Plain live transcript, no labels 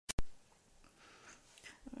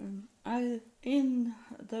I in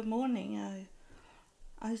the morning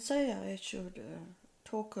I say I should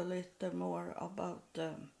talk a little more about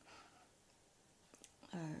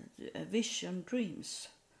vision dreams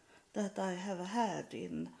that I have had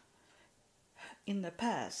in the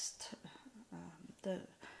past. The,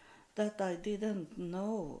 that I didn't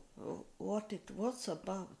know what it was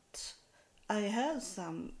about. I had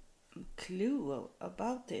some clue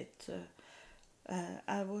about it.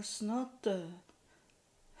 I was not.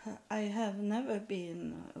 I have never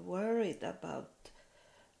been worried about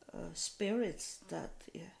spirits that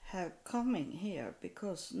have coming here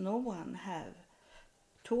because no one have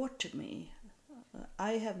taught me.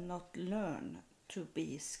 I have not learned to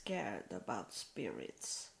be scared about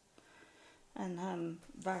spirits, and I'm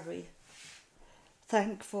very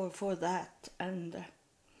thankful for that. And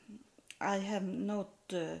I have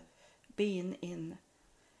not been in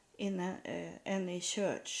any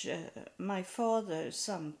church. My father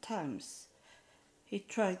sometimes he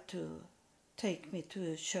tried to take me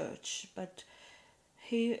to a church, but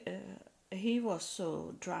he was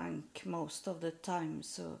so drunk most of the time,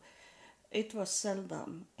 so it was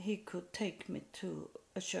seldom he could take me to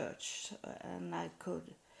a church, and I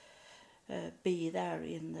could be there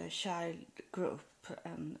in the child group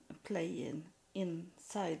and playing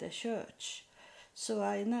inside the church. So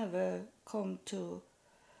I never come to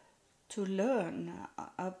learn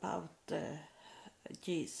about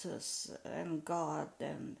Jesus and God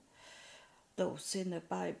and those in the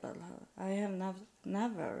Bible. I have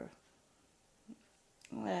never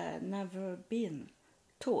been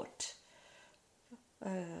taught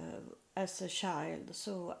as a child,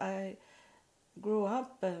 so I grew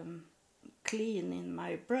up clean in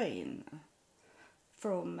my brain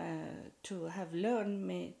from to have learned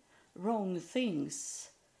me wrong things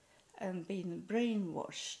and been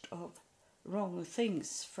brainwashed of wrong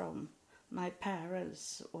things from my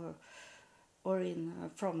parents or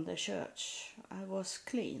from the church. I was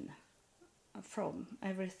clean from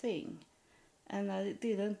everything, and I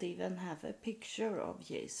didn't even have a picture of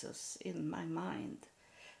Jesus in my mind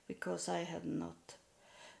because I had not.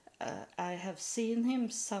 I have seen him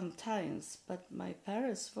sometimes, but my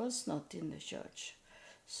parents was not in the church,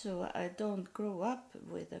 so I don't grow up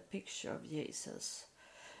with a picture of Jesus.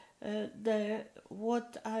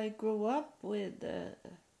 What I grew up with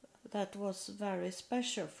that was very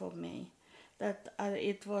special for me, that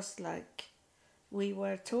it was like we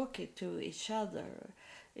were talking to each other.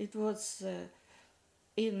 It was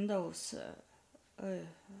in those.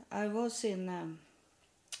 I was in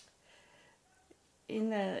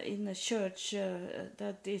a church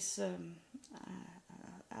that is.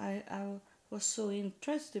 I was so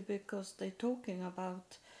interested because they're talking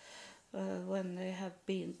about when they have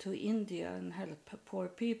been to India and help poor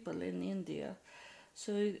people in India.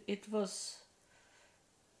 So it was,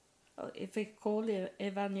 if we call it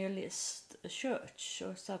evangelist church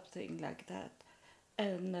or something like that,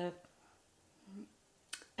 and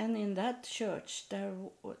in that church there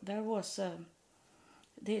was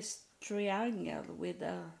this triangle with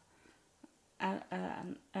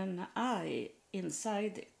an eye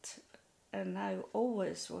inside it, and I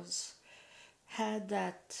always had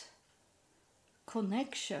that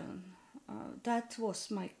connection. That was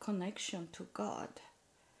my connection to God.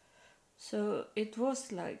 So it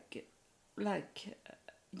was like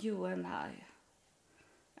you and I,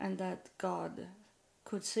 and that God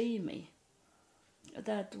could see me.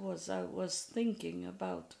 That was I was thinking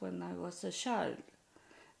about when I was a child,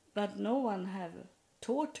 but no one have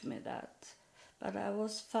taught me that. But I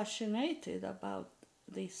was fascinated about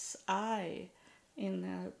this eye in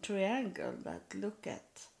a triangle that looked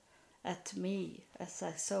at me as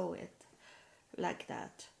I saw it, like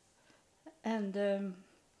that. And then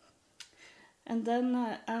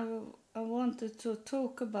I wanted to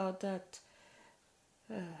talk about that,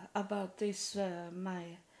 about this.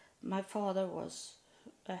 My father was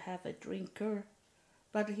a heavy drinker,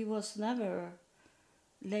 but he was never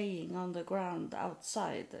laying on the ground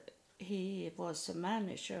outside. He was a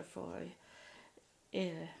manager for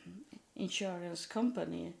an insurance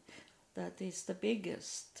company that is the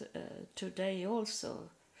biggest today also,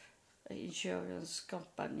 insurance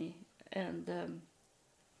company, and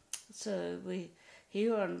so he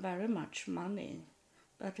earned very much money,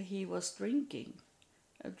 but he was drinking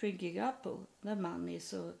up the money.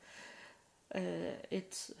 So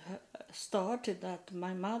it started that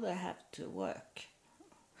my mother had to work.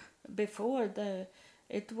 Before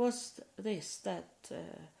it was this that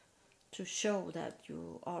to show that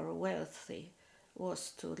you are wealthy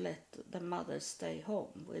was to let the mother stay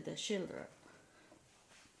home with the children.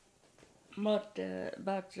 But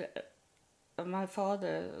my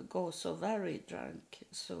father goes so very drunk,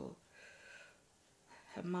 so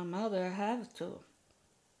my mother have to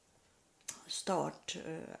start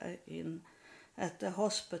in at the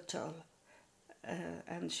hospital,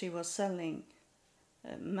 and she was selling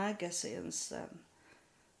magazines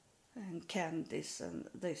and candies and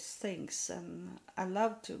these things, and I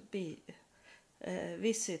love to be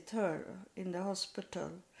visit her in the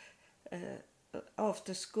hospital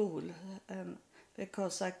after school,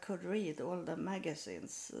 because I could read all the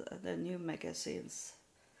magazines, the new magazines.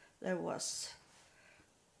 There was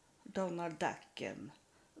Donald Duck and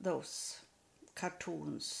those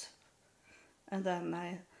cartoons, and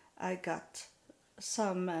then I got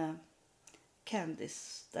some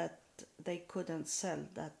candies that they couldn't sell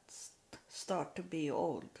that start to be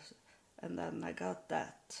old, and then I got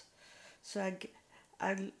that. So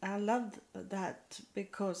I loved that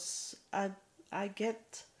because I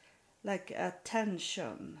get like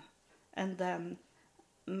attention, and then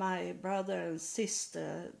my brother and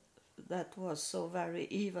sister that was so very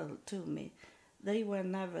evil to me, they were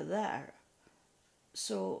never there.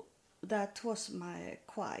 So that was my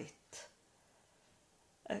quiet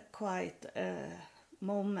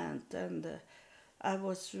moment, and I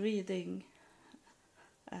was reading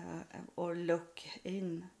or look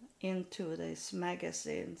into these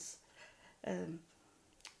magazines, and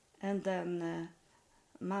then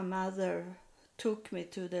my mother took me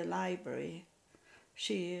to the library.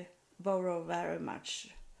 She borrowed very much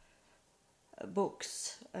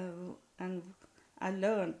books, and I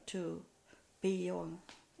learned to be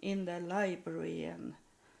in the library and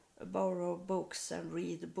borrow books and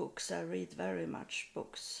read books. I read very much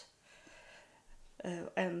books.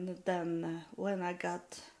 And then when I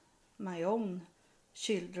got my own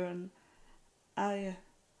children, I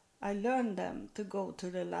learned them to go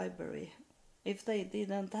to the library. If they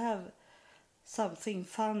didn't have something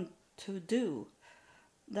fun to do,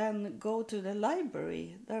 then go to the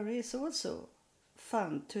library. There is also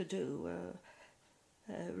fun to do.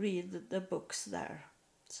 Read the books there.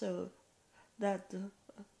 So that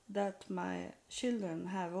my children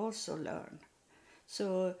have also learned.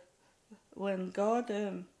 So when God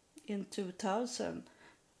in 2000,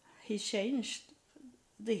 he changed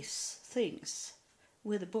these things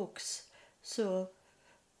with books. So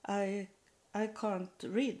I can't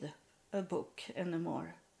read a book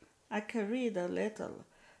anymore. I can read a little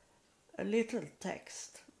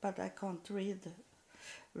text, but I can't read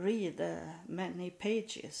many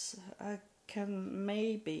pages. I can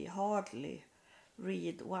maybe hardly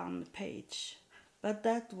read one page. But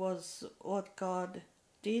that was what God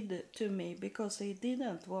did to me, because he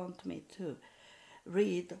didn't want me to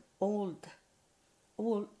read old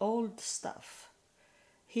stuff.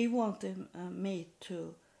 He wanted me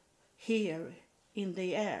to hear in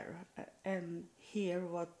the air and hear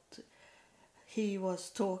what he was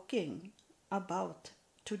talking about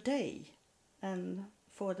today and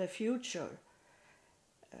for the future,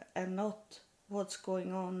 and not what's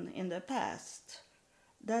going on in the past.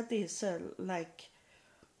 That is like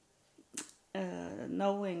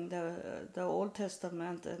knowing the Old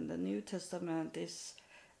Testament and the New Testament is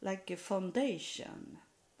like a foundation,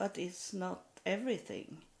 but it's not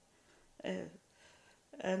everything.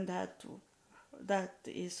 And that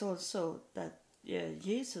is also that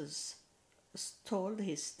Jesus told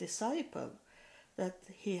his disciple that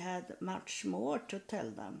he had much more to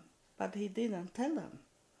tell them, but he didn't tell them,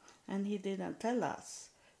 and he didn't tell us.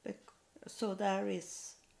 So there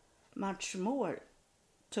is much more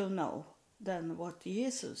to know than what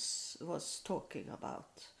Jesus was talking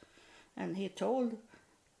about. And he told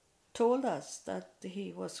us that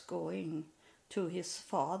he was going to his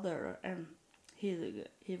Father, and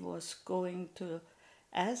he was going to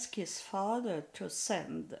ask his Father to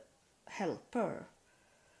send helper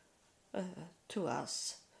to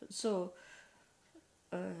us. So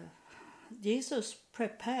Jesus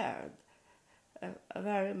prepared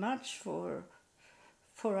very much for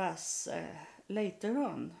us later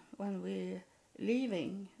on when we're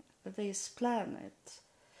leaving this planet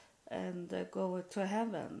and go to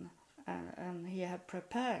heaven, and he had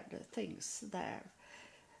prepared things there.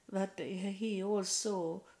 But he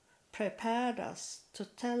also prepared us to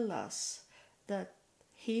tell us that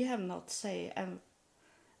he had not said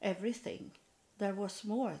everything. There was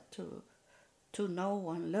more to know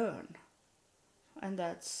and learn, and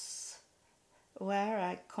that's where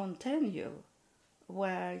I continue,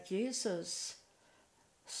 where Jesus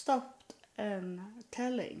stopped and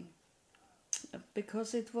telling,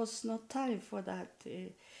 because it was not time for that.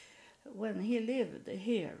 When he lived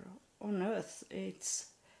here on earth, it's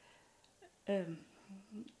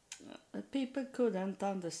people couldn't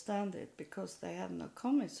understand it because they have not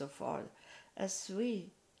come so far. as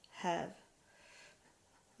we have.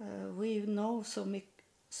 We know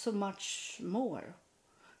so much more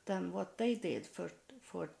than what they did for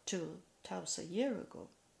 2,000 years ago.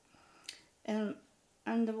 And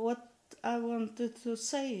what I wanted to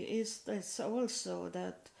say is this also,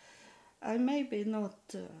 that I maybe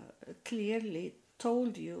not clearly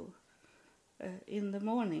told you in the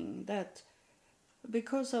morning that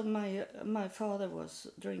because of my father was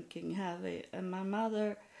drinking heavy, and my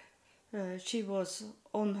mother, she was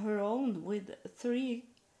on her own with 3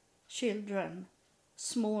 children,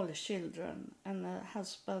 small children, and a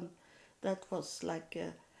husband that was like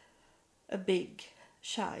a big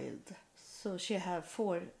child. So she had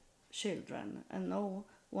 4 children and no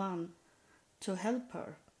one to help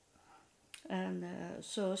her. And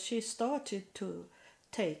so she started to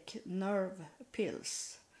take nerve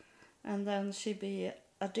pills, and then she be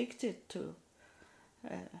addicted to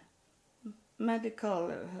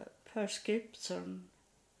medical prescription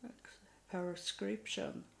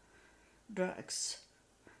drugs,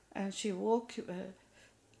 and she walked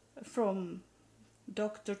from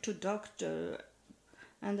doctor to doctor,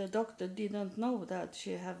 and the doctor didn't know that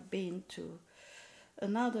she had been to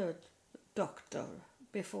another doctor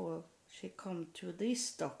before she come to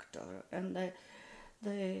this doctor, and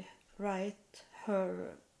they write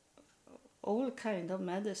her all kind of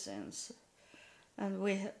medicines. And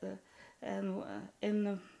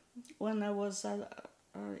when I was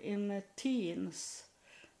in the teens,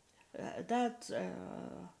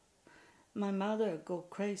 my mother go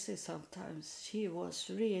crazy sometimes. She was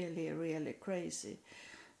really crazy,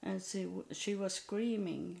 and she was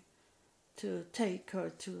screaming to take her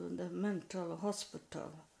to the mental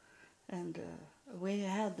hospital, and we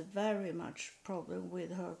had very much problem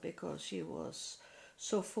with her because she was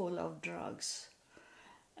so full of drugs.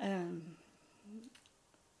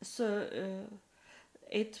 So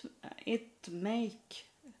it make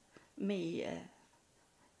me.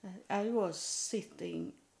 I was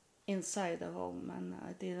sitting inside the home and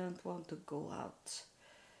I didn't want to go out.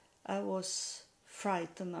 I was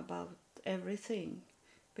frightened about everything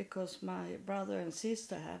because my brother and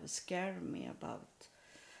sister have scared me about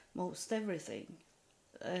most everything.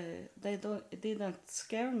 They didn't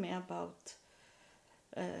scare me about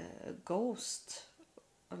ghosts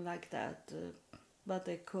like that, but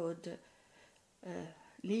they could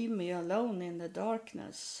leave me alone in the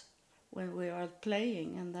darkness when we were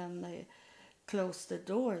playing, and then they closed the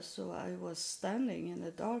door, so I was standing in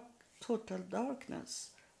the total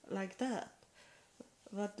darkness like that.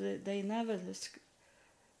 But they never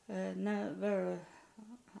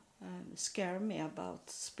scare me about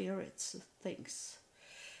spirits things.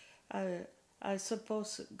 I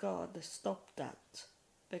suppose God stopped that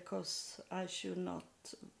because I should not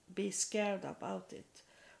be scared about it,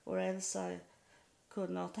 or else I could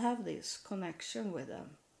not have this connection with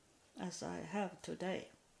them as I have today.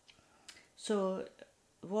 So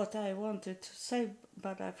what I wanted to say,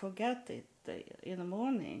 but I forgot it in the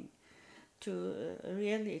morning, to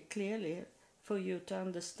really clearly for you to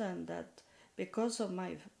understand that because of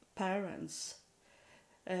my parents,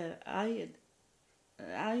 I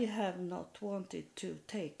have not wanted to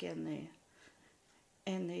take any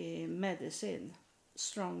medicine,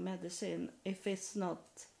 strong medicine, if it's not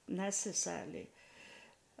necessary.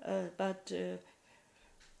 But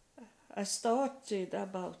I started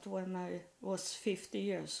about when I was 50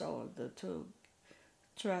 years old to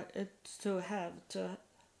try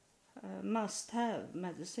must have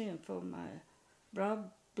medicine for my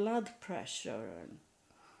blood pressure. And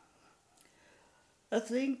I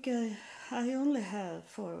think I only have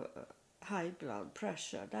for high blood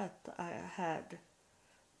pressure that I had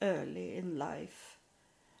early in life.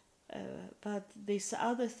 But these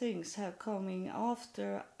other things have coming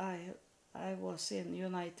after I was in the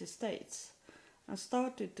United States. I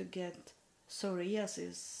started to get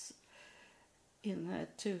psoriasis in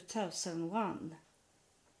 2001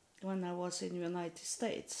 when I was in the United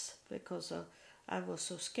States because I was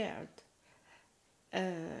so scared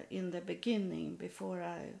in the beginning before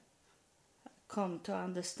I come to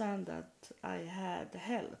understand that I had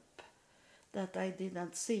help that I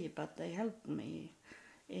didn't see, but they helped me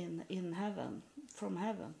in heaven, from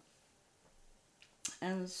heaven.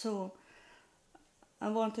 And so I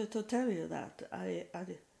wanted to tell you that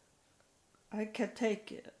I can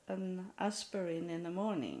take an aspirin in the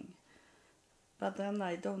morning, but then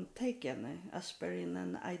I don't take any aspirin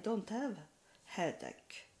and I don't have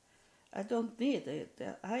headache. I don't need it.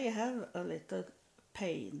 I have a little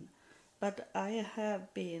pain, but I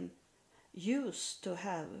have been used to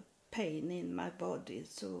have pain in my body,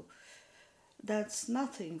 so that's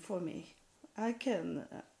nothing for me. I can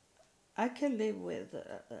I can live with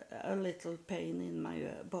a little pain in my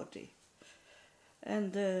body.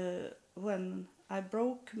 And when I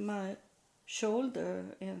broke my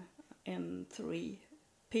shoulder in three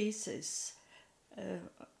pieces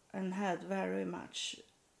and had very much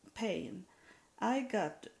pain, I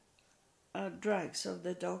got drugs of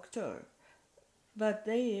the doctor, but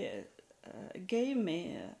they gave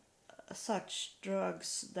me such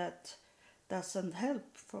drugs that doesn't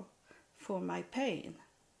help for my pain.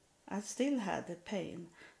 I still had the pain,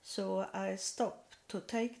 so I stopped to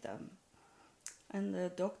take them. And the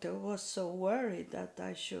doctor was so worried that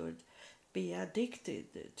I should be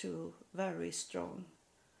addicted to very strong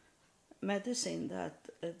medicine that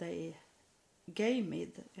they gave me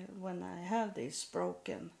when I had this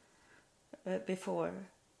broken before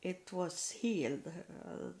it was healed,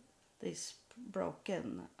 this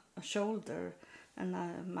broken shoulder, and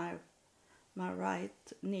my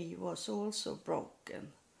right knee was also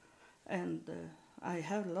broken, and I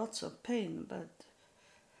have lots of pain, but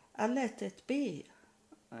I let it be,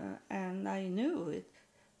 and I knew it.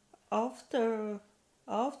 After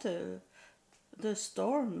the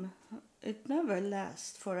storm, it never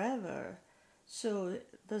lasts forever. So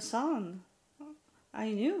the sun,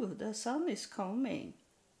 I knew the sun is coming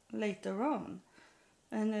later on,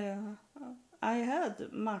 and I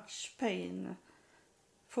had much pain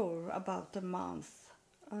for about a month,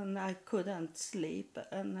 and I couldn't sleep,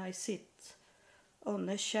 and I sit on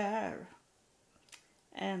a chair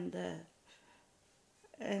and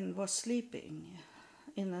was sleeping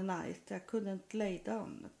in the night. I couldn't lay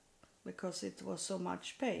down because it was so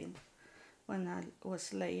much pain when I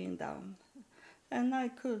was laying down, and I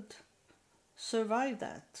could survive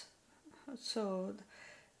that. So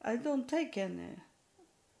I don't take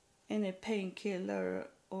any painkiller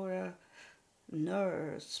or a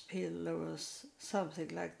nurse pill or something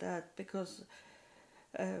like that, because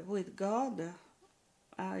with God,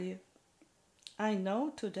 I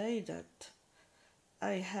know today that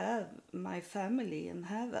I have my family in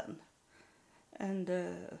heaven, and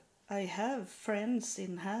I have friends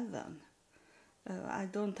in heaven. I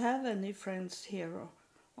don't have any friends here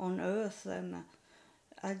on earth, and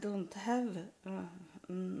I don't have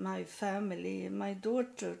my family. My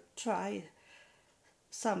daughter tried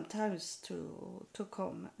sometimes to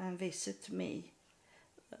come and visit me,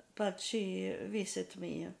 but she visits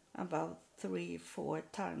me about 3-4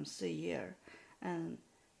 times a year, and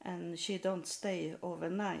she don't stay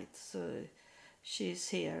overnight, so she's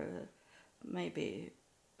here maybe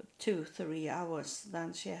 2-3 hours,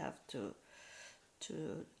 then she have to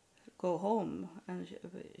go home, and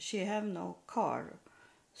she have no car,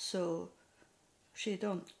 so she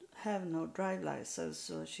don't have no drive license,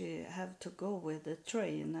 so she have to go with the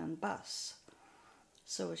train and bus,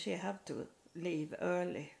 so she have to leave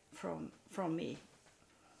early from me.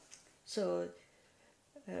 So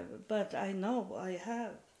but I know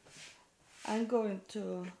I'm going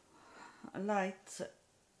to light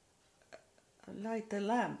a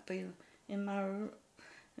lamp in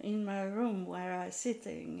my room where I'm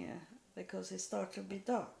sitting, because it starts to be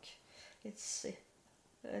dark. It's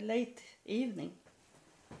a late evening,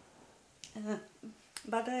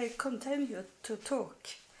 but I continue to talk.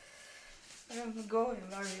 I'm going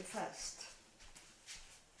very fast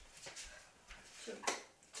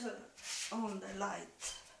to on the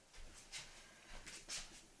light.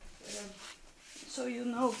 So you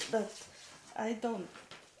know that I don't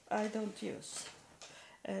use.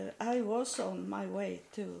 I was on my way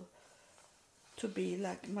to be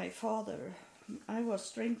like my father. I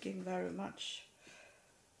was drinking very much,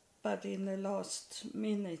 but in the last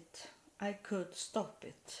minute I could stop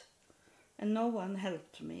it, and no one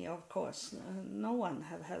helped me. Of course, no one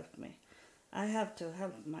have helped me. I have to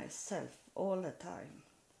help myself all the time.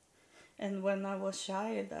 And when I was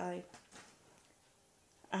child,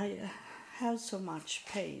 I had so much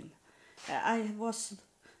pain. I was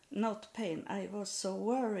not pain. I was so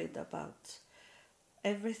worried about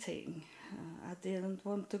everything. I didn't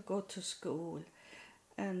want to go to school,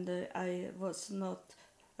 and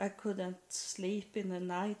I couldn't sleep in the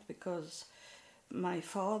night because my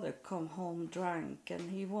father come home drunk,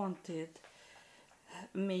 and he wanted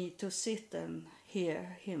me to sit and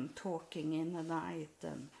hear him talking in the night,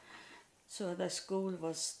 and so the school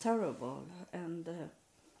was terrible. And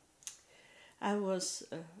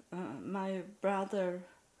my brother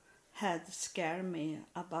had scared me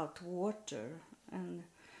about water, and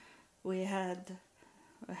we had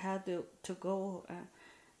to go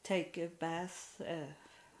take a bath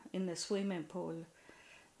in the swimming pool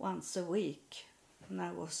once a week, and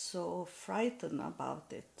I was so frightened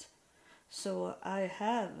about it. So I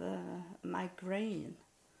have migraine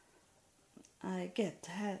I get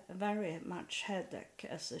very much headache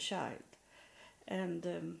as a child, and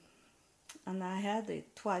I had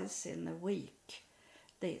it twice in a week.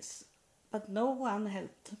 This, but no one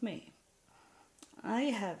helped me. I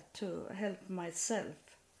have to help myself.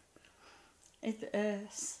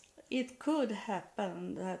 It could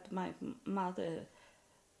happen that my mother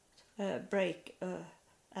break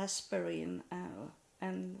aspirin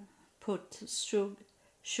and put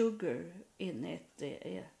sugar in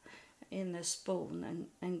it in a spoon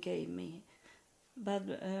and gave me. But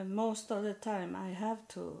most of the time I have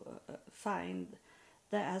to find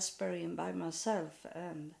the aspirin by myself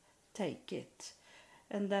and take it.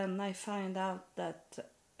 And then I find out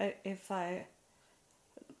that if I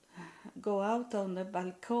go out on the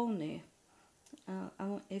balcony,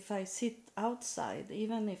 if I sit outside,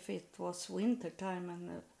 even if it was winter time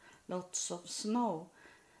and lots of snow,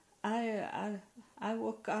 I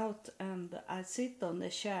walk out and I sit on the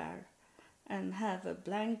chair and have a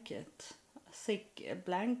thick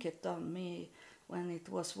blanket on me when it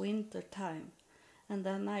was winter time, and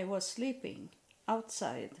then I was sleeping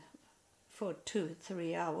outside for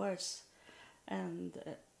 2-3 hours, and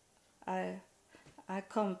I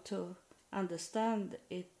come to understand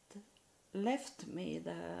it left me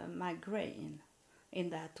the migraine in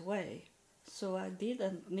that way, so I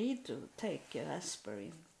didn't need to take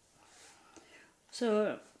aspirin.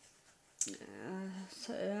 So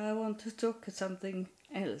I want to talk something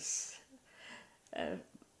else.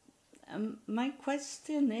 My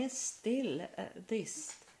question is still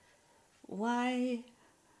this: why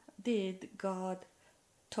did God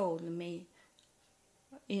told me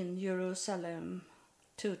in Jerusalem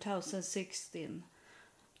 2016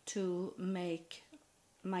 to make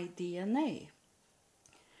my DNA?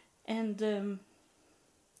 And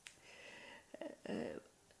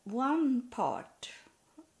one part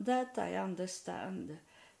that I understand,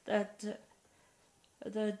 that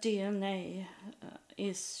the DNA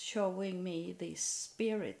is showing me these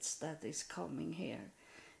spirits that is coming here,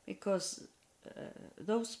 because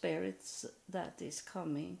those spirits that is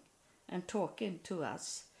coming and talking to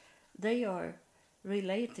us, they are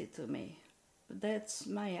related to me. That's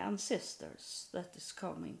my ancestors that is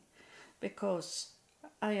coming, because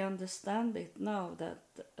I understand it now that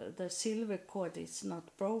the silver cord is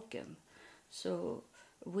not broken, so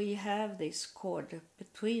we have this cord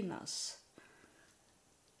between us.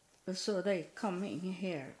 So they coming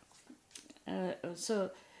here. Then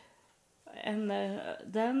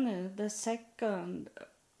the second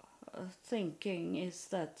thinking is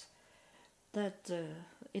that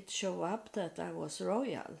it show up that I was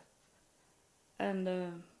royal, and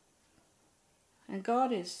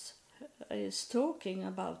God is talking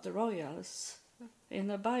about the royals in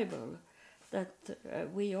the Bible, that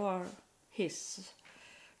we are His,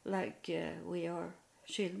 like we are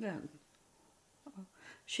children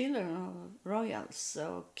of royals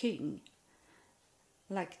or king,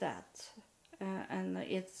 like that, and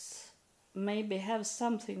it's maybe have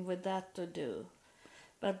something with that to do.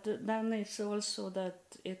 But then it's also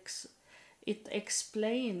that it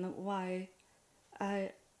explain why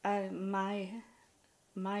my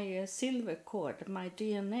silver cord, my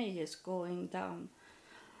DNA is going down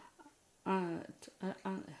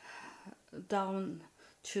down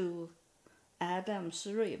to Adam's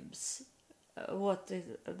ribs. What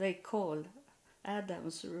they call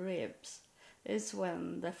Adam's ribs is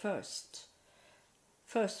when the first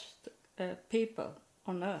people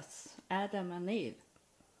on earth, Adam and Eve,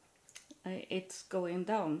 it's going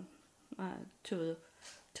down to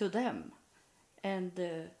them, and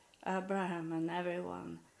Abraham and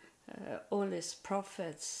everyone, all his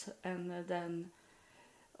prophets, and then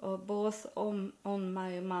both on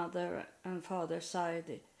my mother and father's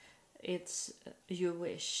side, it's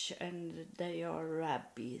Jewish, and they are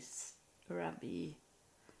rabbis, rabbi,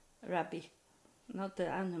 not the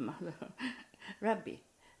animal, rabbi,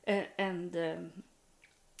 and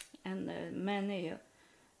many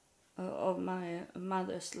of my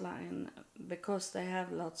mother's line, because they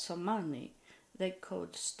have lots of money, they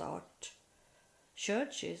could start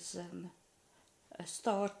churches and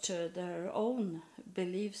start their own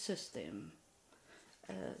belief system.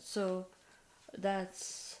 So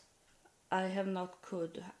that's, I have not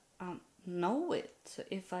could know it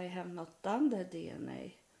if I have not done the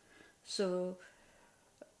DNA. So,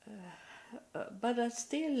 but I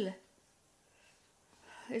still,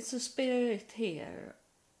 it's a spirit here,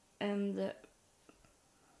 and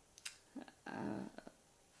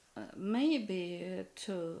maybe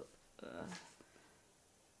to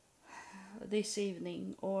this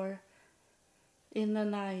evening or in the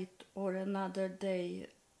night or another day,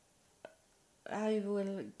 I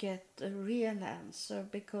will get a real answer,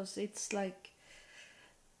 because it's like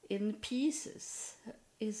in pieces,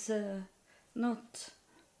 is not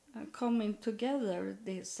coming together,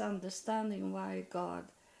 this understanding why God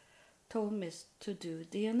told me to do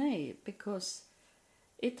DNA, because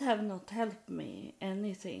it have not helped me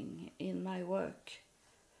anything in my work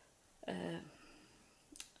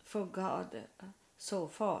for God so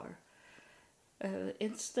far.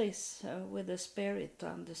 It's this with the Spirit to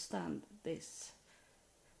understand this,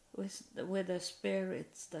 with the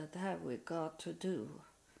spirits that have with God to do.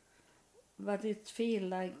 But it feel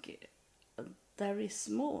like there is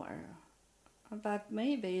more. But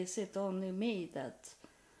maybe is it only me that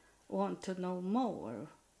want to know more?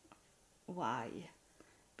 Why?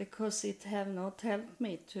 Because it have not helped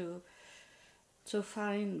me to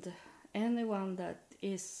find anyone that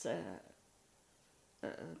is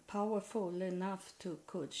powerful enough to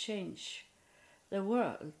could change the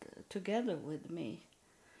world together with me.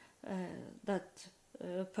 That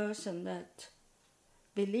a person that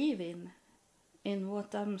believe in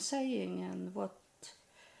what I'm saying and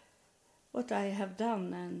what I have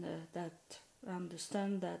done, and that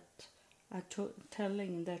understand that I'm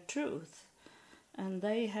telling the truth, and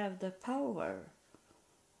they have the power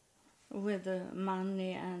with the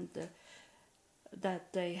money and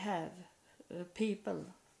that they have people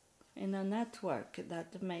in a network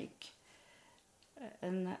that make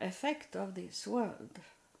an effect of this world.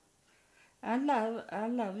 I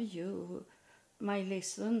love you, my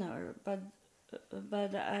listener, but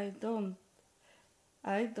I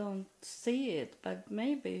don't see it. But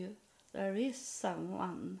maybe there is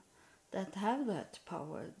someone that have that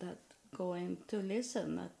power that going to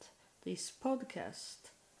listen at this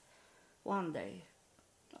podcast one day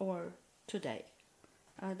or today.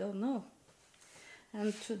 I don't know.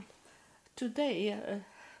 And today,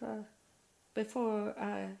 before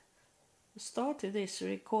I started this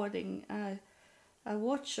recording, I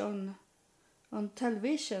watched on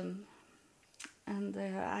television, and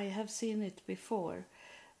I have seen it before.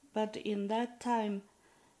 But in that time,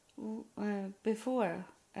 before,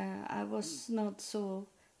 I was not so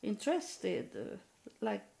interested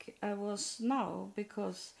like I was now,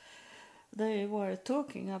 because they were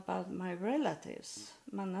talking about my relatives,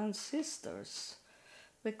 my ancestors,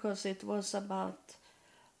 because it was about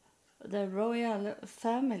the royal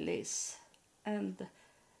families and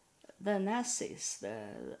the Nazis,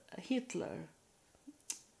 the Hitler,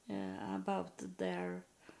 about their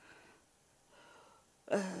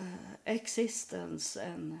existence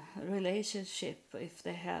and relationship, if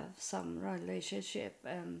they have some relationship,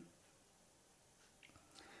 and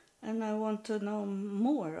I want to know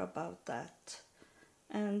more about that.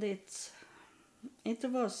 And it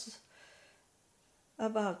was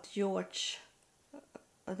about George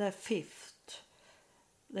the Fifth,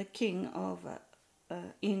 the King of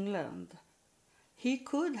England. He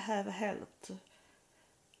could have helped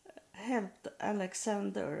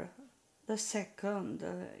Alexander the Second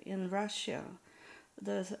in Russia,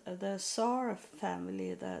 the Tsar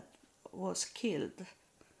family that was killed.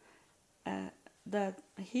 That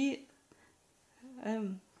he,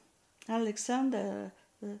 Alexander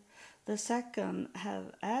the Second,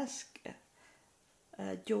 have asked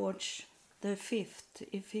George the Fifth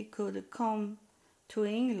if he could come to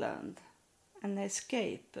England and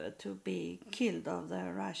escape to be killed of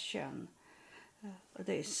the Russian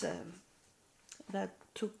that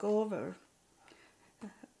took over,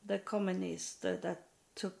 the communists that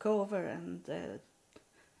took over and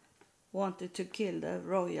wanted to kill the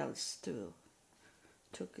royals to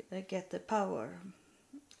get the power,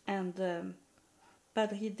 and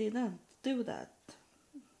but he didn't do that.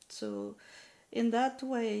 So in that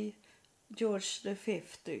way, George the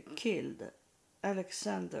Fifth killed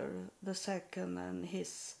Alexander the Second and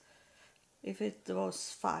his, if it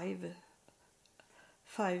was five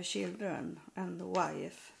children and a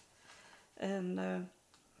wife, and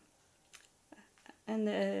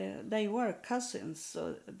they were cousins.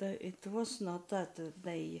 So it was not that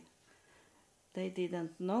they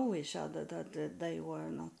didn't know each other, that they were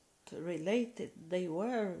not related. They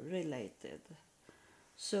were related.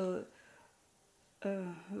 So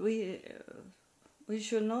we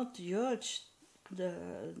should not judge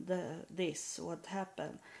this what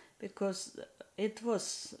happened, because it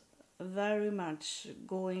was very much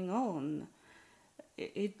going on.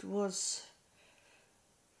 It was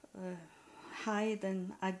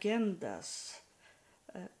hidden agendas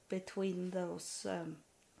between those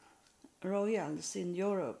royals in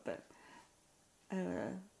Europe.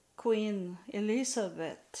 Queen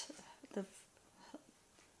Elizabeth,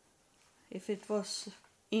 if it was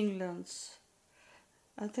England's,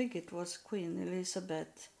 I think it was Queen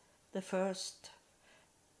Elizabeth the First,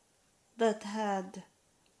 that had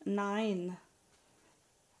 9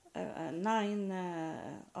 nine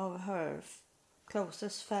of her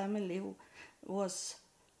closest family was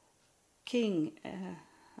king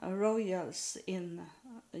royals in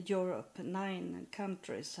Europe. 9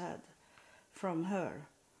 countries had from her,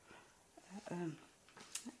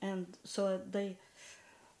 and so they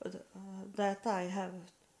that I have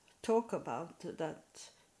talked about, that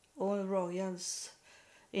all royals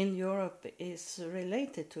in Europe is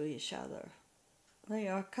related to each other. They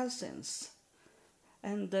are cousins,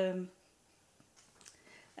 and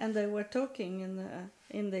they were talking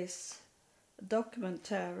in this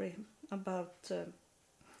documentary about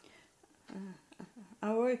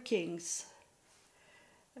our kings,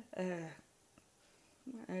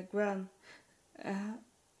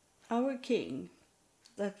 our king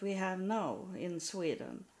that we have now in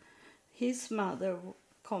Sweden. His mother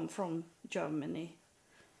come from Germany,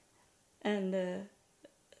 and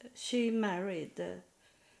she married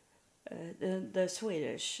the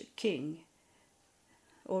Swedish king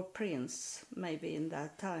or prince, maybe in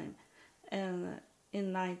that time, and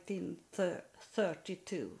in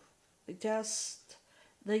 1932, just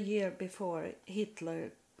the year before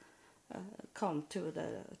Hitler come to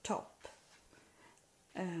the top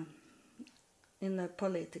in the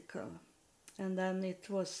political. And then it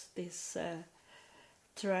was this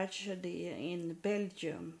tragedy in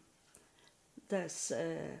Belgium. There's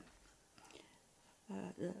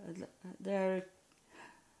there,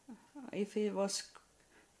 if he was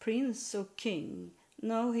prince or king.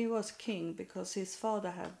 No, he was king because his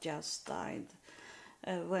father had just died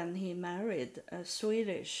when he married a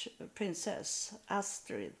Swedish princess,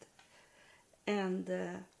 Astrid, and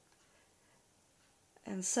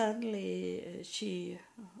sadly she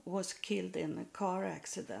was killed in a car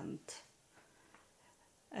accident,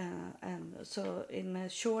 and so in a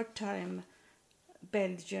short time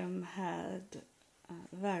Belgium had a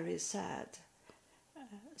very sad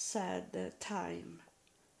time.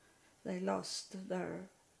 They lost their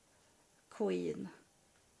queen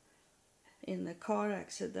in a car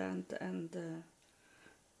accident, and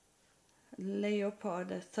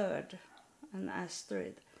Leopold III and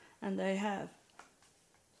Astrid, and I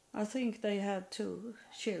think they had 2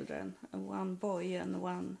 children, one boy and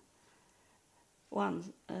one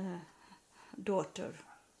daughter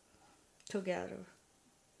together.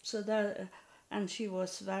 So that, and she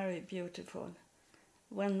was very beautiful.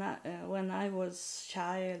 When I was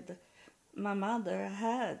child, my mother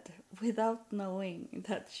had, without knowing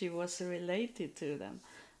that she was related to them,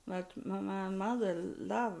 but my mother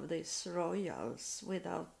loved these royals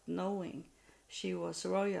without knowing she was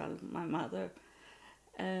royal. My mother,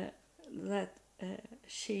 that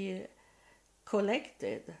she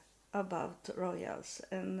collected about royals,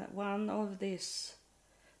 and one of these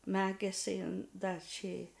magazine that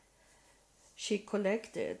she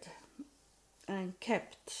collected and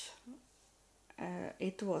kept,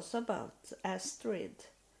 it was about Astrid.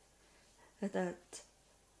 That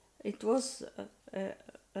it was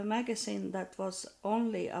a magazine that was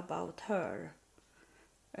only about her,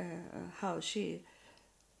 how she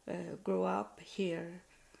grew up here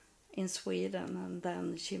in Sweden, and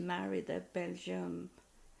then she married a Belgian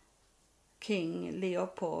king,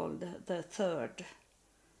 Leopold III,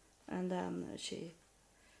 and then she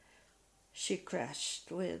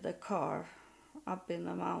crashed with a car up in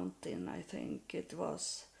a mountain, I think it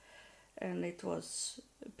was, and it was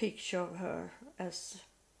a picture of her as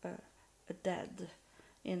a dead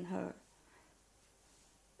in her,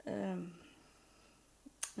 and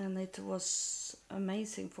it was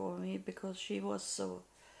amazing for me because she was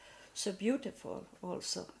so beautiful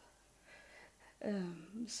also.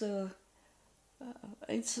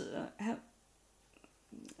 It's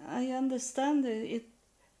I understand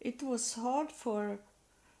it was hard for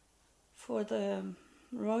the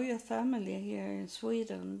royal family here in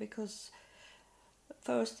Sweden, because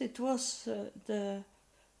first it was the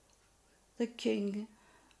king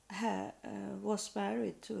was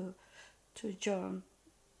married to a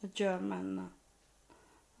German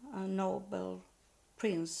noble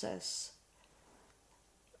princess,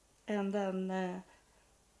 and then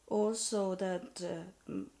also that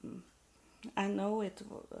I know it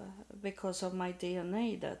because of my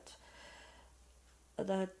DNA that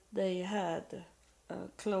they had a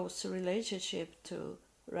close relationship to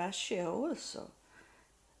Russia also.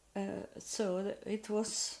 So it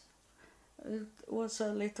was a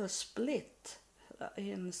little split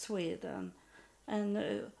in Sweden,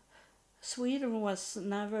 and Sweden was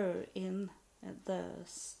never in the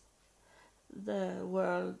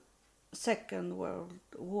Second World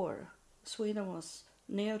War. Sweden was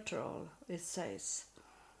neutral, it says,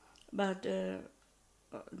 but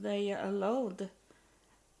they allowed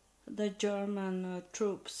the German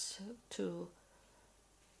troops to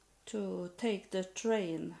take the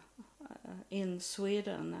train in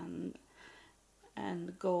Sweden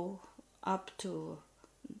and go up to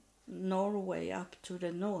Norway, up to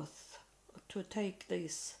the north, to take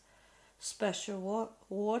this special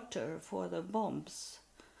water for the bombs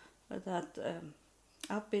that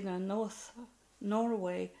up in the north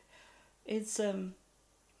Norway. It's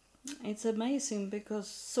amazing because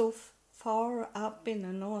so far up in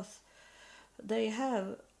the north they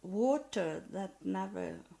have water that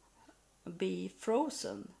never be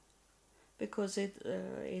frozen, because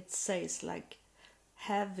it says like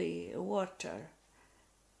heavy water,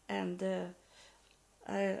 and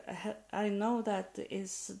I know that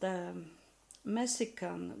is the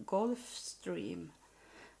Mexican Gulf Stream.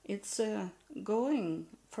 It's going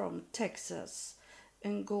from Texas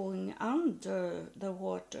and going under the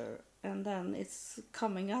water, and then it's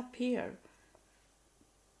coming up here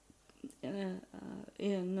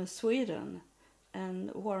in Sweden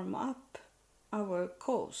and warm up our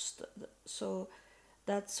coast. So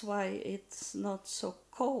that's why it's not so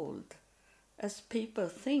cold as people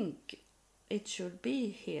think it should be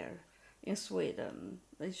here in Sweden.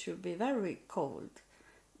 It should be very cold,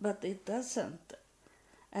 but it doesn't,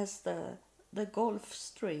 as the Gulf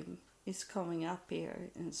Stream is coming up here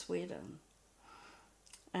in Sweden.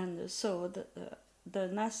 And so the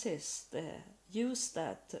Nazis used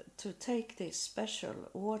that to take this special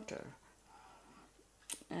water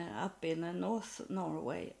up in the North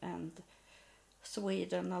Norway, and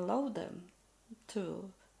Sweden allowed them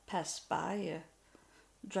to pass by,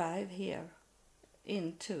 drive here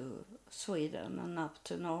into Sweden and up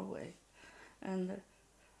to Norway, and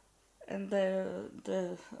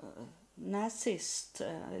the Nazist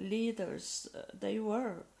leaders, they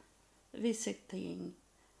were visiting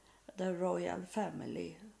the royal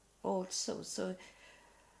family also. So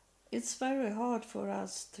it's very hard for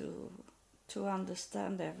us to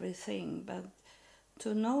understand everything, but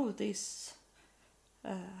to know this,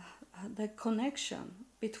 the connection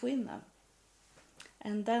between them.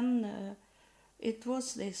 And then it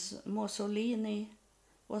was this Mussolini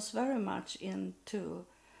was very much into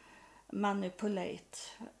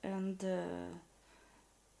manipulate, and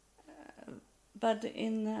but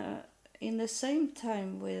in the same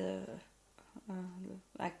time with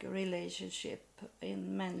like a relationship,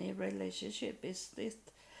 in many relationship, is this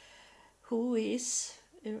who is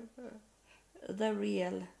the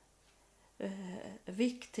real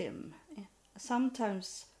victim.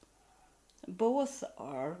 Sometimes both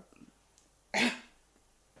are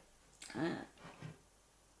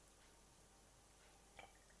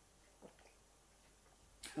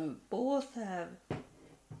both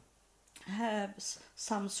have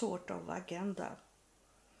some sort of agenda,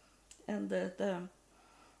 and the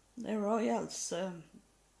royals,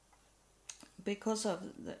 because of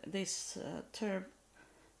this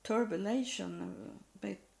turbulence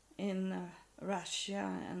in Russia,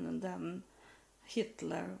 and then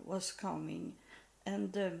Hitler was coming,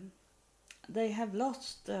 and they have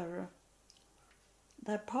lost their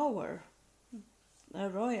power, the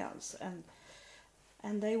royals,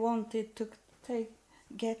 and they wanted to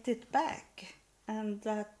get it back, and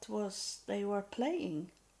that was they were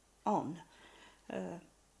playing on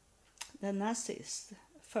the Nazis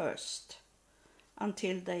first,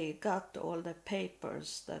 until they got all the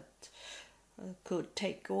papers that could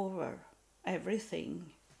take over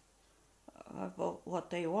everything about what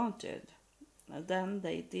they wanted. Then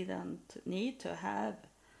they didn't need to have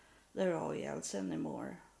the royals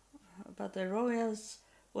anymore, but the royals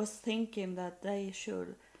was thinking that they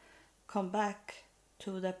should come back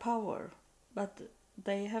to the power, but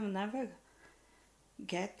they have never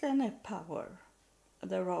get any power,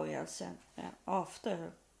 the royals,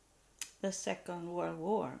 after the Second World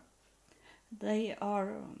War. They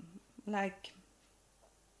are like,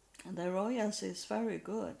 the royals is very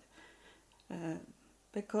good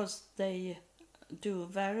because they do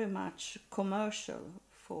very much commercial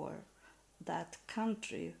for that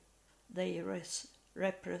country they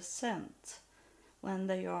represent when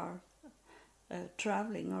they are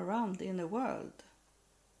traveling around in the world.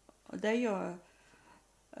 They are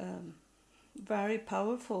very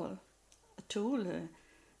powerful tool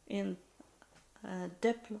in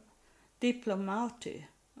diplomacy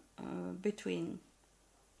between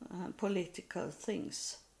political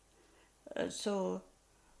things. So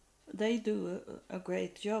they do a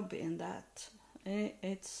great job in that.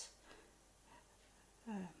 It's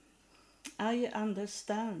I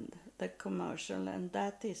understand the commercial, and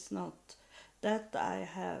that is not that I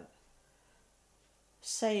have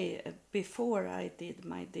say before I did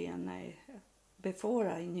my DNA, before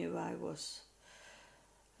I knew I was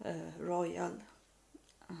royal,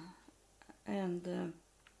 and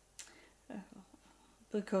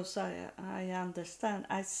because I understand,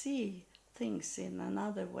 I see things in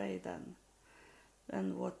another way than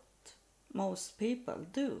what most people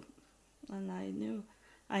do, and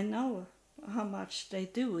I know how much they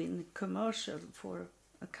do in commercial for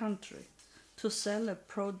a country to sell a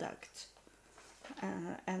product,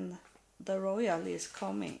 and the royal is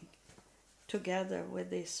coming together with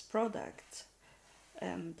this product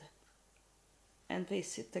and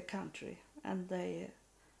visit the country, and they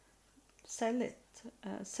sell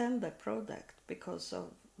the product because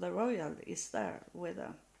of the royal is there with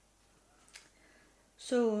them.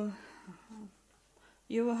 So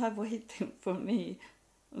you have waiting for me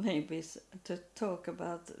maybe to talk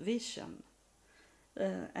about vision,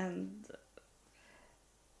 and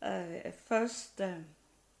first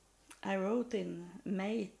I wrote in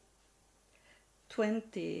May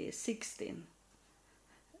 2016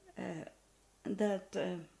 that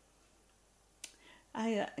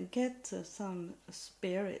I get some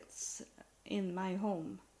spirits in my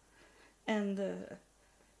home, and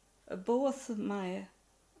both my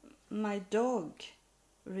dog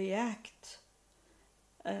react,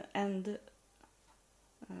 and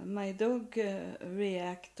my dog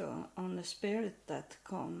react on the spirit that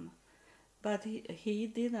come, but he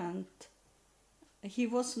didn't. He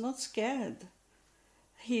was not scared.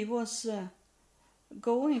 He was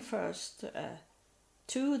going first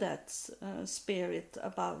to that spirit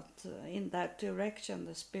about in that direction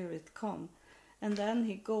the spirit come, and then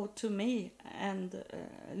he go to me and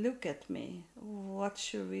look at me. What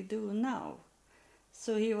should we do now?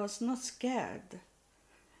 So he was not scared,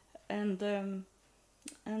 and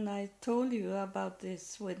I told you about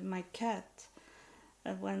this with my cat.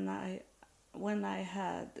 When I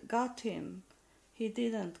had got him, he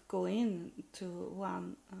didn't go into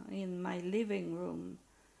one in my living room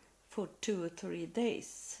for 2 or 3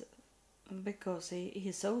 days because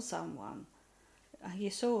he saw someone. He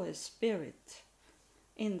saw a spirit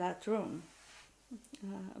in that room,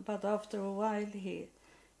 but after a while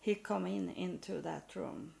he come into that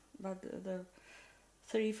room. But the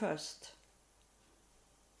 3 first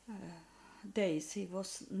days he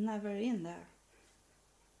was never in there.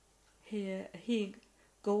 He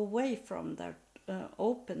go away from that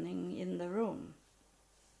opening in the room,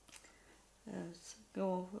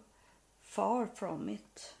 go far from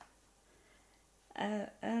it.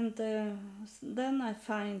 And then I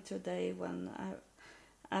find today when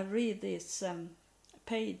I read this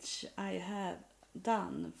page I have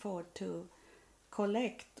done for to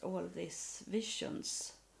collect all these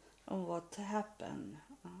visions of what happened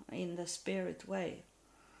in the spirit way.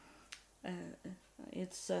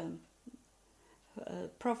 It's a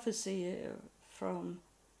prophecy from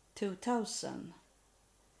 2000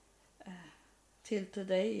 till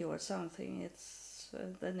today or something. It's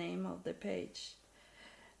the name of the page,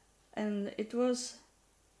 and it was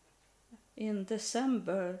in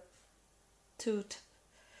December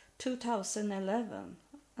 2011.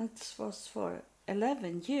 It was for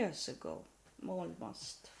 11 years ago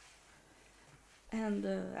almost, and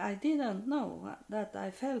I didn't know that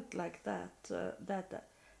I felt like that, that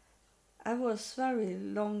I was very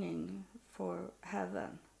longing for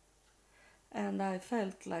heaven, and I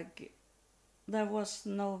felt like there was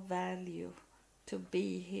no value to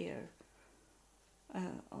be here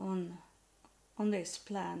on this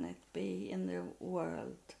planet, be in the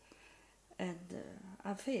world, and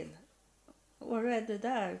I feel already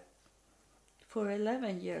there for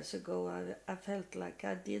 11 years ago I felt like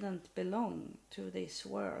I didn't belong to this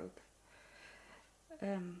world,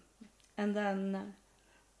 and then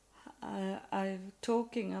I'm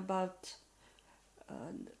talking about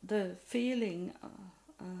the feeling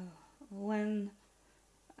when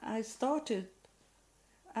I started.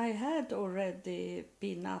 I had already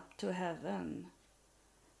been up to heaven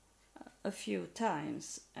a few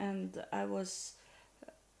times, and I was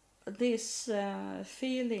this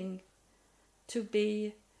feeling to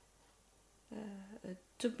be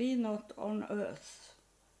not on earth,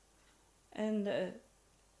 and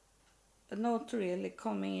not really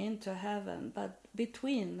coming into heaven, but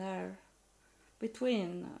between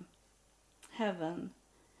heaven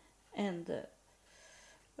and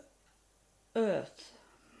earth.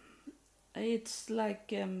 It's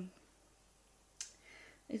like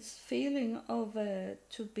it's feeling of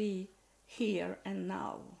to be here and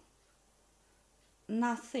now.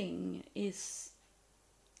 Nothing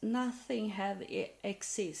have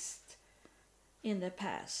exist in the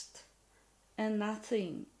past, and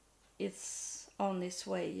nothing is on its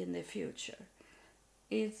way in the future.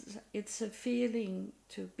 It's a feeling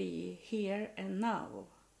to be here and now.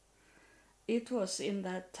 it was in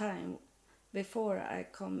that time before I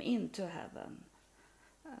come into heaven.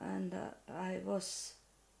 And I was,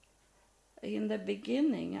 in the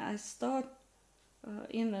beginning, I start,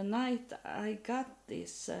 in the night I got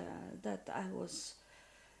this, that I was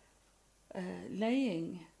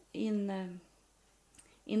laying in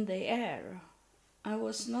the air. I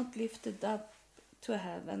was not lifted up to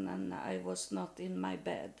heaven, and I was not in my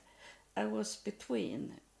bed. I was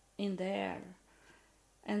between, in the air.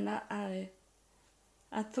 And I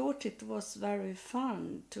thought it was very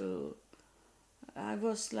fun to, I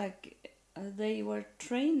was like, they were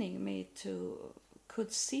training me to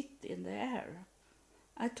could sit in the air.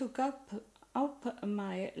 I took up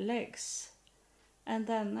my legs, and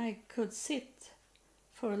then I could sit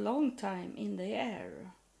for a long time in the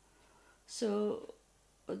air. So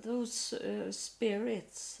those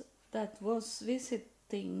spirits that was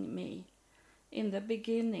visiting me in the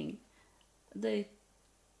beginning, they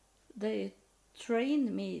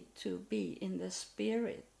trained me to be in the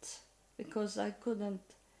spirit, because I couldn't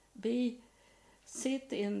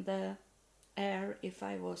sit in the air if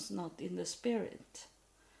I was not in the spirit,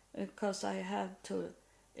 because I had to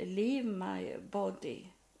leave my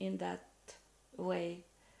body. In that way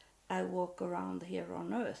I walk around here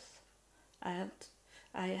on earth.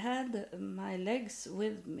 I had my legs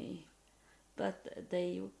with me, but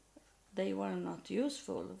they were not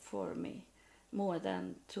useful for me, more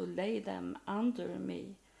than to lay them under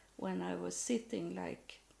me when I was sitting,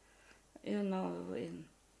 like, in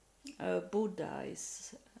Buddha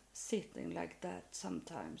is sitting like that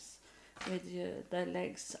sometimes, with the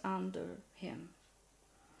legs under him,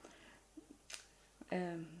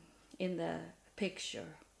 in the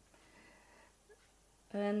picture.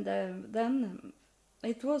 And then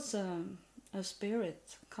it was a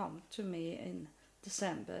spirit come to me in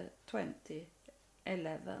December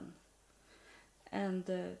 2011,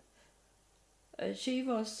 and she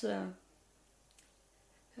was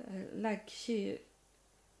like she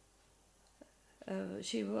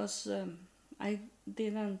was. I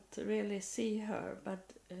didn't really see her,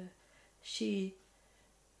 but she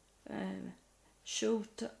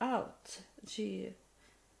shoot out. She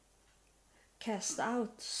cast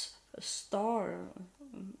out a star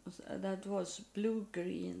that was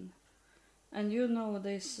blue-green, and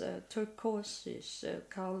this turquoise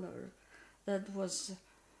color that was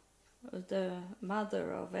the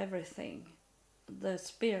mother of everything, the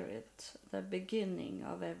spirit, the beginning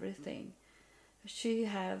of everything. She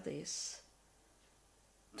had this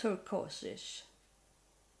turquoise,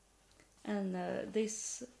 and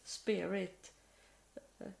this spirit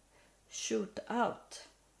shoot out,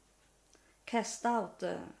 cast out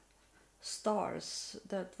the stars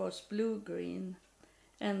that was blue-green.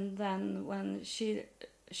 And then when she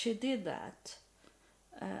did that,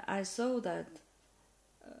 I saw that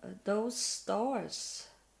those stars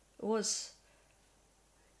was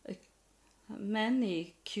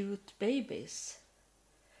many cute babies.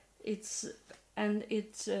 It's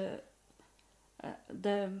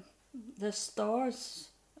the stars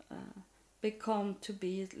become to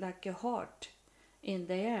be like a heart in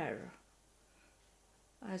the air.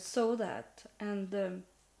 I saw that, and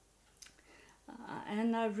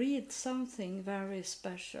I read something very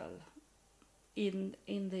special in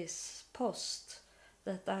this post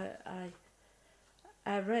that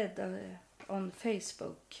I read on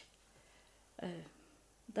Facebook.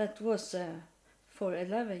 That was for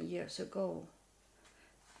 11 years ago,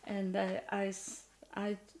 and I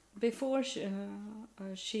before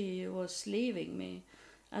she was leaving me,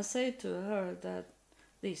 I said to her that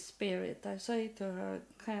this spirit, I say to her,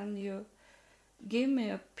 can you give me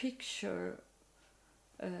a picture,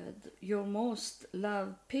 your most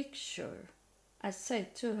loved picture? I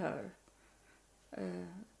said to her,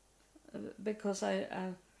 because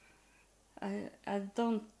I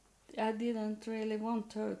didn't really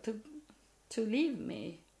want her to leave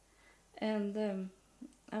me, and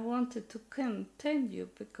I wanted to continue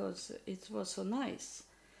because it was so nice,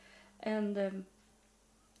 and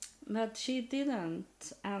but she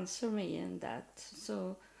didn't answer me in that,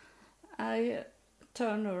 so I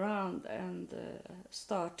turned around and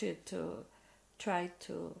started to try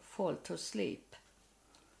to fall to sleep.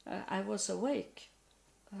 I was awake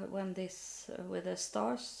when this with the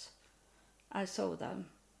stars, I saw them.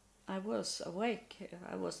 I was awake,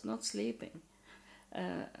 I was not sleeping.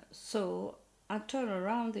 So I turned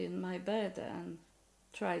around in my bed and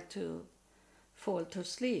tried to fall to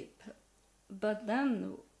sleep. But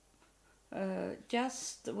then,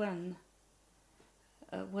 just when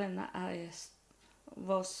I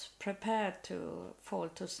was prepared to fall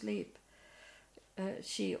to sleep,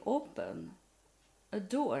 she opened a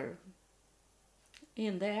door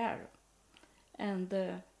in the air, and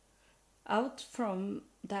out from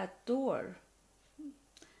that door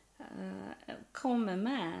come a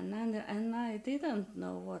man, and I didn't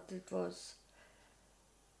know what it was.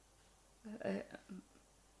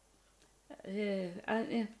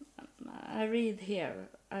 I read here.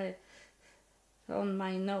 On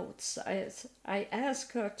my notes, I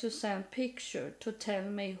asked her to send picture to tell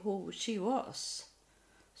me who she was,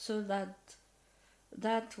 so that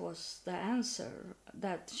was the answer.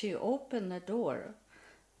 That she opened the door,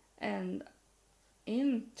 and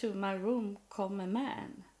into my room come a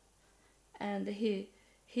man, and he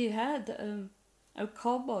had a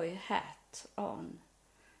cowboy hat on,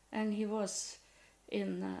 and he was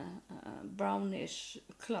in brownish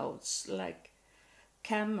clothes, like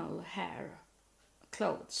camel hair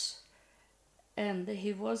clothes, and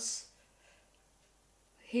he was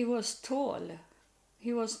tall.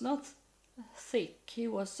 He was not thick. He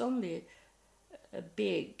was only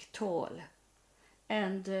big, tall,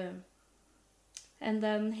 and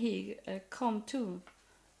then he come to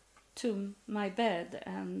my bed,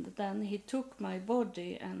 and then he took my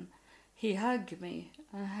body and he hugged me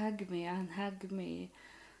and hugged me and hugged me,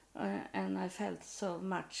 and I felt so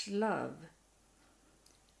much love.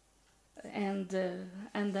 And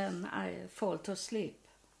then I fall to sleep,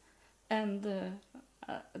 and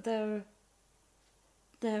the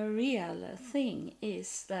real thing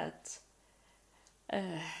is that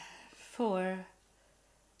for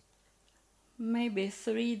maybe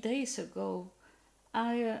 3 days ago,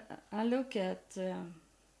 I look at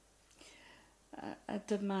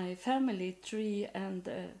my family tree, and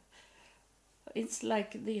it's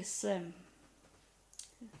like this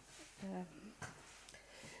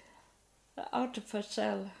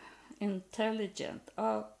artificial intelligent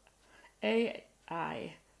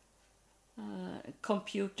AI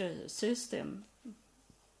computer system.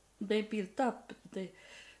 They built up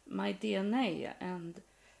my DNA and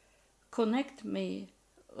connect me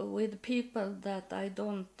with people that I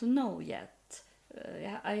don't know yet.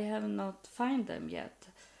 I have not find them yet,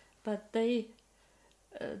 but they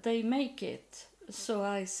make it so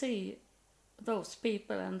I see those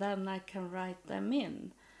people, and then I can write them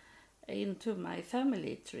into my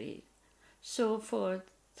family tree. So for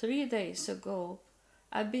 3 days ago,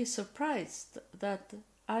 I'd be surprised that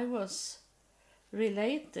I was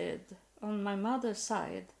related on my mother's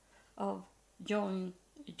side of John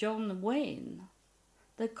Wayne,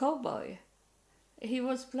 the cowboy. He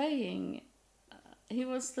was playing. He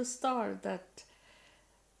was the star that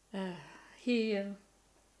he.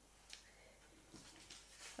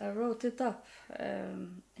 I wrote it up.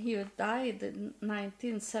 He died in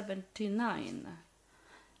 1979,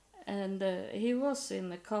 and he was in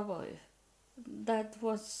the cowboy.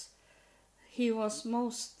 He was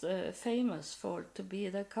most famous for to be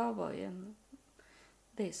the cowboy in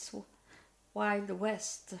this Wild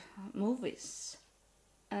West movies,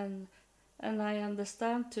 and I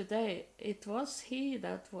understand today it was he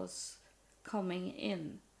that was coming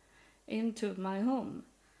into my home.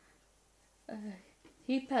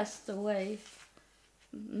 He passed away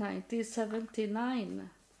 1979,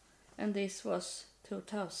 and this was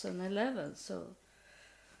 2011, so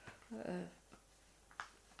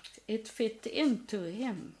it fit into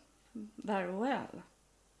him very well.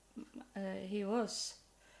 He was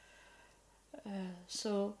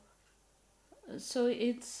so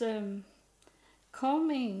it's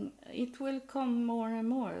coming. It will come more and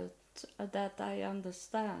more that I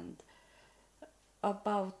understand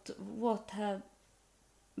about what have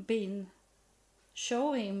been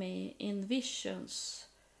showing me in visions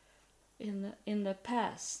in the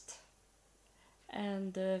past,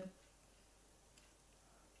 and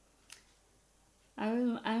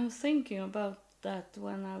I'm thinking about that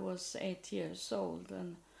when I was 8 years old,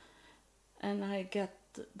 and I get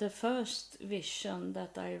the first vision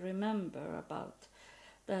that I remember about,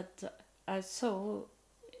 that I saw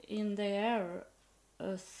in the air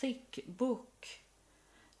a thick book,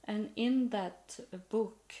 and in that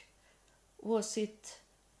book was it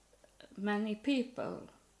many people.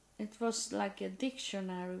 It was like a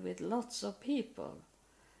dictionary with lots of people,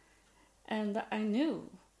 and I knew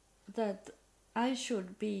that I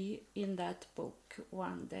should be in that book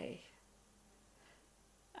one day.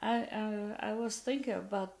 I was thinking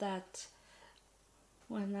about that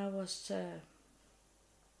when I was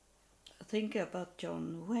thinking about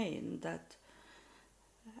John Wayne, that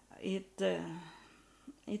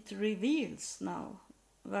it reveals now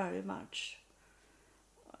very much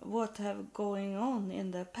what have going on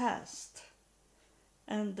in the past,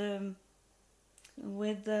 and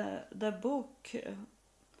with the book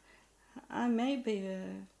I maybe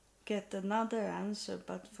get another answer,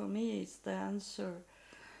 but for me it's the answer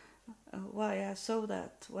why I saw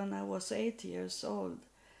that when I was 8 years old.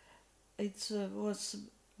 It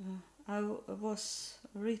I was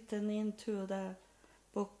written into the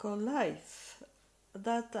book of life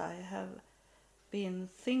that I have been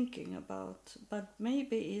thinking about, but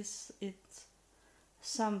maybe is it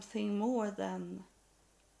something more than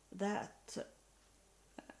that,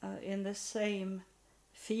 in the same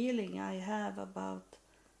feeling I have about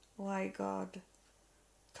why God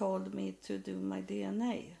told me to do my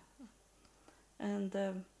DNA. And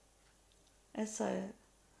as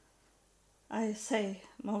I say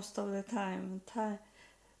most of the time,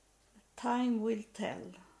 time will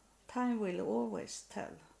tell. Time will always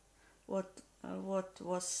tell what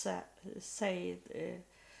was said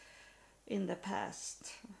in the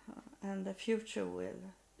past, and the future will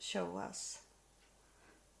show us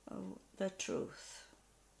the truth,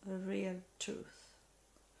 the real truth.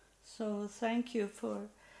 So thank you for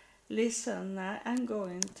listening. I'm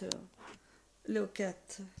going to look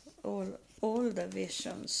at all the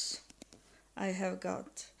visions I have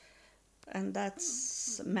got, and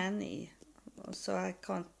that's many. So I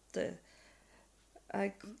can't.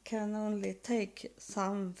 I can only take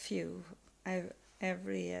some few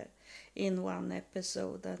every in one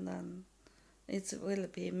episode, and then it will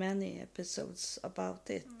be many episodes about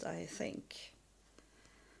it, I think,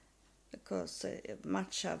 because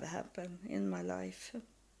much have happened in my life,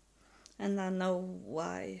 and I know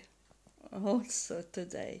why also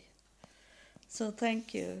today. So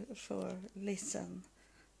thank you for listening,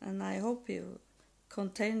 and I hope you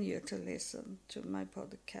continue to listen to my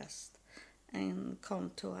podcast and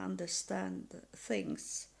come to understand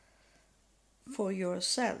things for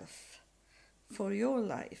yourself, for your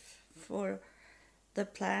life, for the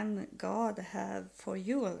plan God have for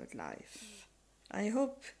your life. I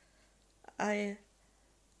hope I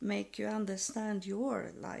make you understand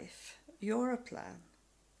your life, your plan.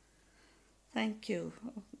 Thank you.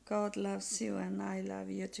 God loves you, and I love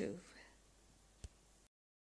you too.